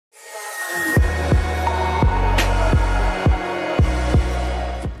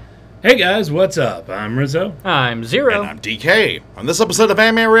Hey guys, what's up? I'm Rizzo. I'm Zero. And I'm DK. On this episode of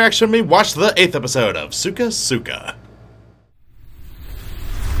Anime Reaction, we watched the 8th episode of SukaSuka.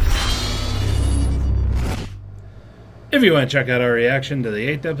 If you want to check out our reaction to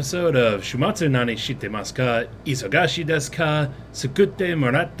the 8th episode of Shuumatsu Nani Shitemasu, Isogashii desu ka, Sukutte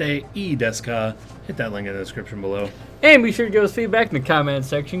Moratte Ii desu ka, hit that link in the description below. And be sure to give us feedback in the comments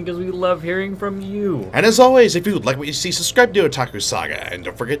section because we love hearing from you. And as always, if you like what you see, subscribe to Otaku Saga, and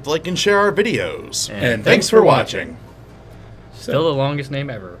don't forget to like and share our videos. And thanks for watching. Still the longest name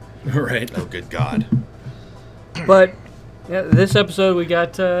ever. Right. Oh, good God. But yeah, this episode we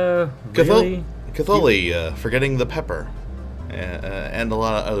got really... Catholi forgetting the pepper. And a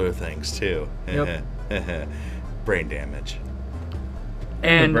lot of other things, too. Yep. Brain damage.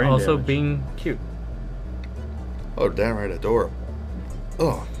 And brain also damage. being cute. Oh, downright adorable.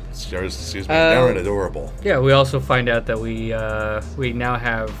 Oh, excuse me, downright adorable. Yeah, we also find out that we now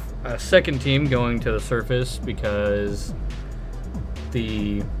have a second team going to the surface because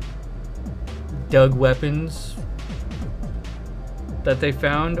the dug weapons that they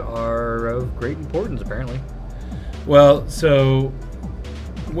found are of great importance, apparently. Well, so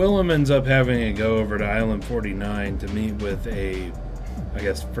Willem ends up having a go over to Island 49 to meet with a, I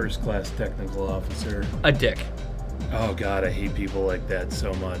guess, first-class technical officer. A dick. Oh god, I hate people like that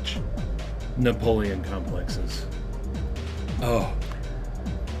so much. Napoleon complexes. Oh.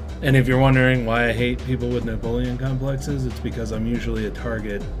 And if you're wondering why I hate people with Napoleon complexes, it's because I'm usually a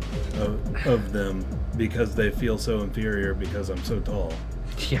target of them because they feel so inferior because I'm so tall.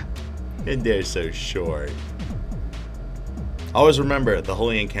 Yeah. And they're so short. Always remember the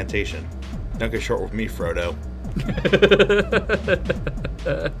holy incantation. Don't get short with me, Frodo.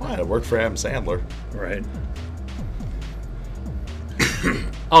 Well, it worked for Adam Sandler. Right.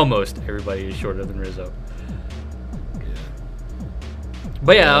 Almost everybody is shorter than Rizzo.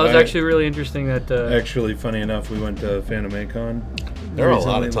 But yeah, that was actually really interesting that... Actually, funny enough, we went to Fanimecon. There were a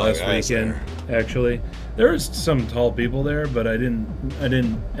lot of tall last guys weekend. there. Actually, there was some tall people there, but I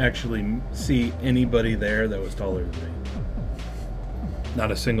didn't actually see anybody there that was taller than me.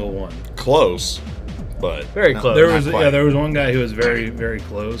 Not a single one. Close, but Very close. There was quite. there was one guy who was very, very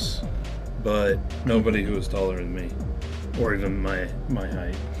close, but nobody who was taller than me, or even my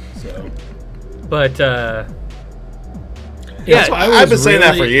height. So, But, yeah, I've been saying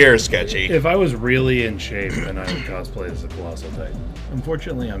that for years, Sketchy. If I was really in shape, then I would cosplay as a Colossal Titan.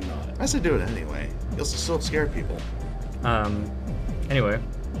 Unfortunately, I'm not. I said do it anyway. You'll still scare people. anyway,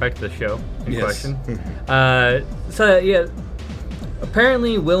 back to the show in Yes. question. So, yeah,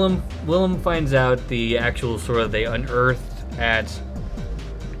 apparently Willem finds out the actual sword they unearthed at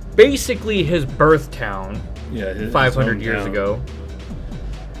basically his birth town Yeah, his 500 years hometown ago.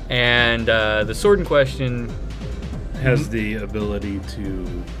 And the sword in question has the ability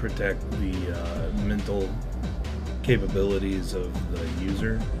to protect the mental capabilities of the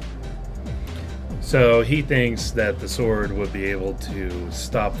user. So he thinks that the sword would be able to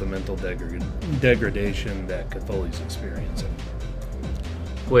stop the mental degradation that Catholi's experiencing.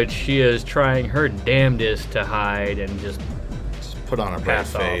 which she is trying her damnedest to hide and just... Put on a bright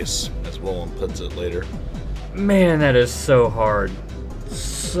Pass off. face, as Willem puts it later. Man, that is so hard.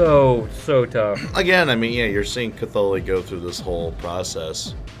 So tough. Again, I mean, yeah, you're seeing Catholi go through this whole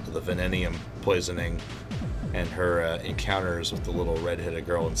process of the venenium poisoning and her encounters with the little red-headed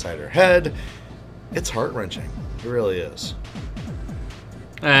girl inside her head. It's heart-wrenching. It really is.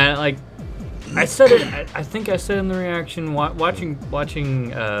 Like I said it, I think I said in the reaction, watching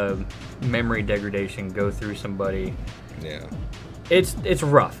memory degradation go through somebody. Yeah. It's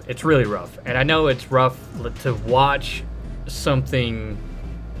rough. It's really rough, and I know it's rough to watch something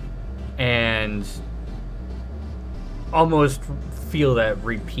and almost feel that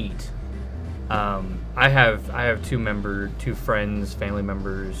repeat. I have two friends, family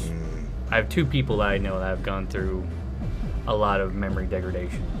members. I have two people that I know that have gone through a lot of memory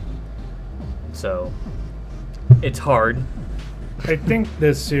degradation. So it's hard. I think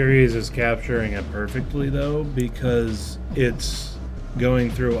this series is capturing it perfectly, though, because it's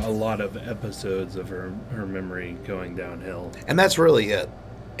going through a lot of episodes of her memory going downhill. And that's really it.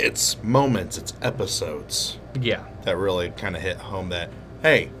 It's moments, it's episodes Yeah. that really kind of hit home that,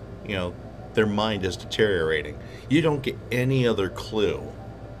 hey, you know, their mind is deteriorating. You don't get any other clue,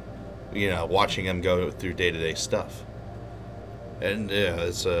 you know, watching them go through day-to-day stuff. And yeah,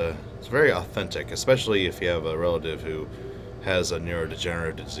 it's very authentic, especially if you have a relative who has a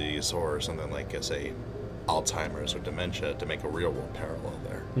neurodegenerative disease or something like, say, Alzheimer's or dementia, to make a real-world parallel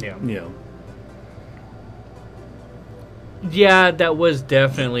there. Yeah. Yeah. Yeah, that was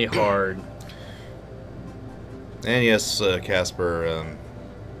definitely hard. And yes, Casper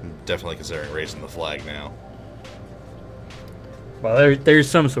definitely considering raising the flag now. Well, there's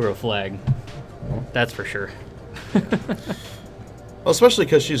some sort of flag. That's for sure. Well, especially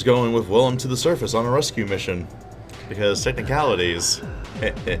because she's going with Willem to the surface on a rescue mission. Because technicalities.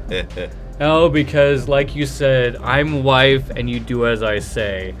 No, because like you said, I'm wife and you do as I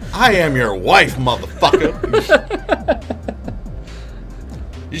say. I am your wife, motherfucker.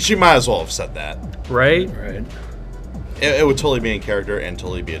 She might as well have said that. Right? Right. It would totally be in character and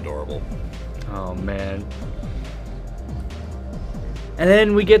totally be adorable. Oh, man. And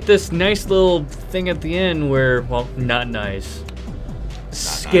then we get this nice little thing at the end where, well, not nice.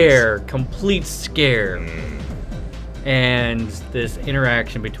 Scare. Nice. Complete scare. And this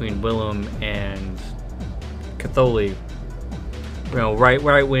interaction between Willem and Catholi. You know,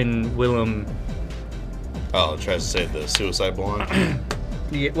 right when Willem... Oh, tries to save the suicide blonde?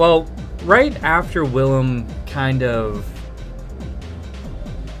 Yeah, well, right after Willem kind of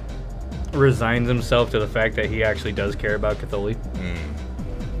resigns himself to the fact that he actually does care about Catholi.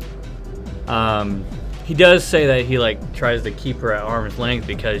 He does say that he like tries to keep her at arm's length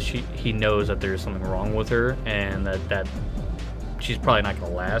because he knows that there's something wrong with her and that she's probably not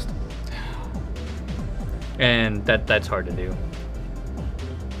gonna last, and that's hard to do.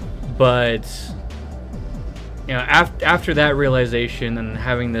 But you know, after that realization and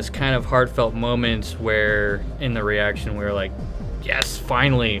having this kind of heartfelt moment where in the reaction we're like, yes,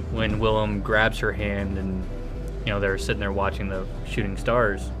 finally, when Willem grabs her hand and you know they're sitting there watching the shooting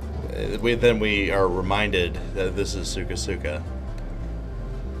stars. We are reminded that this is SukaSuka.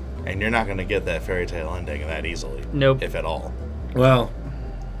 And you're not going to get that fairy tale ending that easily. Nope. If at all. Well,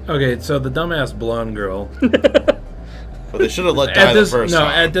 okay, so the dumbass blonde girl. But they should have let die the first time.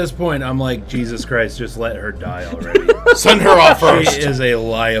 At this point, I'm like, Jesus Christ, just let her die already. Send her off first. She is a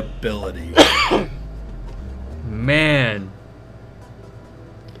liability. Man.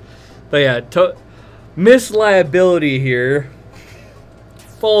 But yeah, Miss Liability here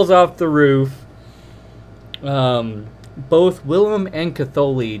falls off the roof. Both Willem and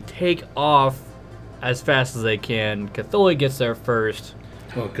Catholi take off as fast as they can. Catholi gets there first.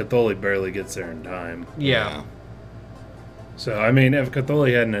 Well, Catholi barely gets there in time. Yeah. So, I mean, if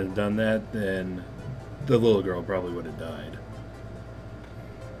Catholi hadn't have done that, then the little girl probably would have died.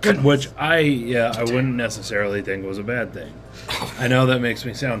 Which I wouldn't necessarily think was a bad thing. I know that makes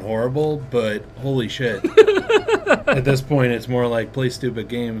me sound horrible, but holy shit. At this point, it's more like play stupid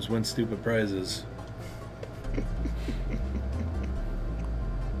games, win stupid prizes.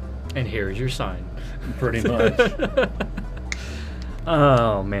 And here's your sign. Pretty much.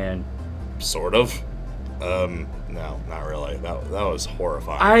 Oh, man. Sort of. No, not really. That was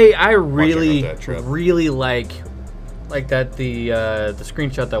horrifying. I really, that trip. really like that the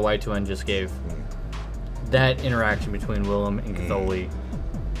screenshot that Y2N just gave. That interaction between Willem and Catholi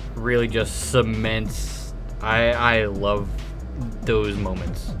really just cements. I love those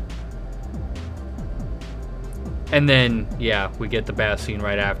moments. And then, yeah, we get the bath scene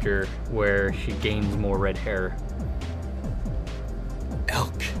right after where she gains more red hair.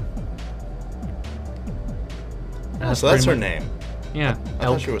 Elk. So that's her name. Yeah. I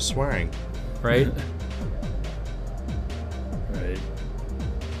thought she was swearing. Right? Right.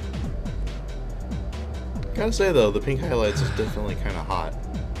 Gotta say, though, the pink highlights is definitely kind of hot.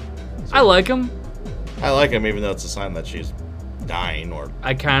 I like them. I like him, even though it's a sign that she's dying or...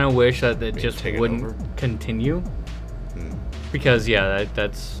 I kind of wish that it just taken wouldn't over. continue. Because, yeah,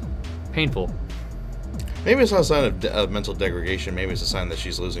 that's painful. Maybe it's not a sign of mental degradation. Maybe it's a sign that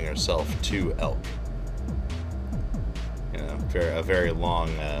she's losing herself to Elk. You know, a very long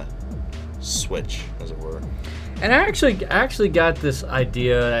switch, as it were. And I actually got this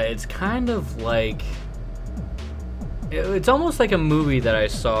idea that it's kind of like... It's almost like a movie that I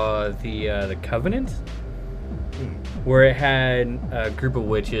saw, the Covenant, where it had a group of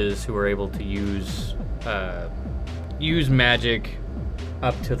witches who were able to use magic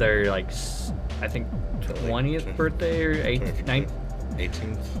up to their, like, I think 20th birthday or 18th?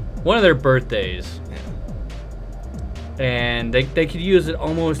 One of their birthdays. Yeah. And they could use it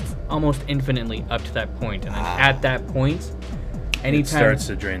almost infinitely up to that point. And then at that point, anytime... It starts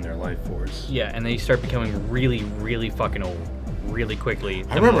to drain their life force. Yeah, and they start becoming really, really fucking old really quickly.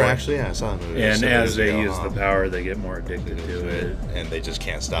 I remember, actually, I saw the movie. And as they use the power, they get more addicted to it. And they just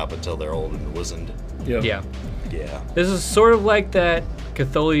can't stop until they're old and wizened. Yep. Yeah. Yeah. This is sort of like that.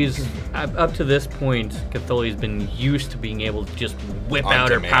 Catholi's, up to this point, Catholi's been used to being able to just whip On out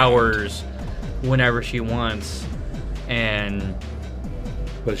her demand. powers whenever she wants. And...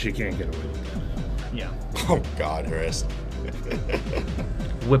 But she can't get away with that. Yeah. Oh, God, Harris.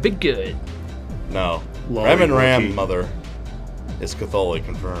 Whip it good. No. Lol, Rem and Ram, Wookie. mother. It's Catholic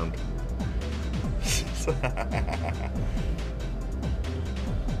confirmed.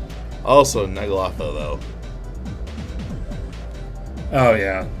 Also, Negalotho, though. Oh,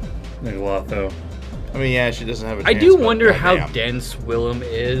 yeah. Negalotho. I mean, yeah, she doesn't have a I chance, do but wonder how goddamn. dense Willem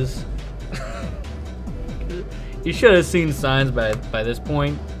is. You should have seen signs by this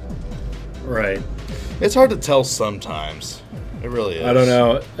point. Right. It's hard to tell sometimes. It really is. I don't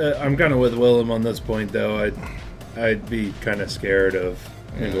know. I'm kind of with Willem on this point, though. I'd be kind of scared of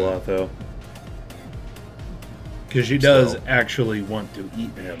Negalotho. Because she does actually want to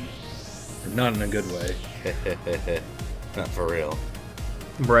eat him. But not in a good way. Not for real.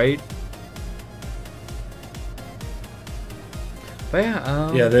 Right? But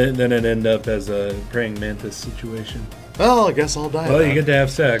yeah, Yeah, then it'd end up as a praying mantis situation. Well, I guess I'll die. Well, then. you get to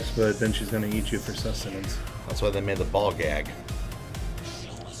have sex, but then she's going to eat you for sustenance. That's why they made the ball gag.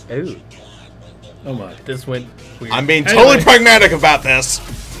 ooh, Oh my. this went weird. I'm being Anyway. totally pragmatic about this.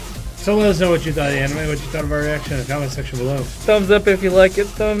 So let us know what you thought of the anime, what you thought of our reaction in the comment section below. Thumbs up if you like it,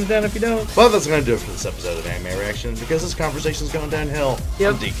 thumbs down if you don't. Well, that's going to do it for this episode of Anime Reaction because this conversation's going downhill.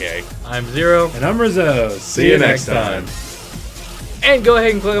 Yep. I'm DK. I'm Zero. And I'm Rizzo. See you next time. And go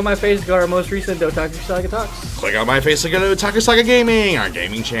ahead and click on my face to go to our most recent Otaku Saga Talks. Click on my face to go to Otaku Saga Gaming, our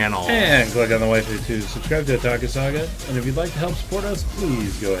gaming channel. And click on the waifu to subscribe to Otaku Saga. And if you'd like to help support us,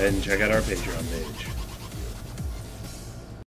 please go ahead and check out our Patreon page.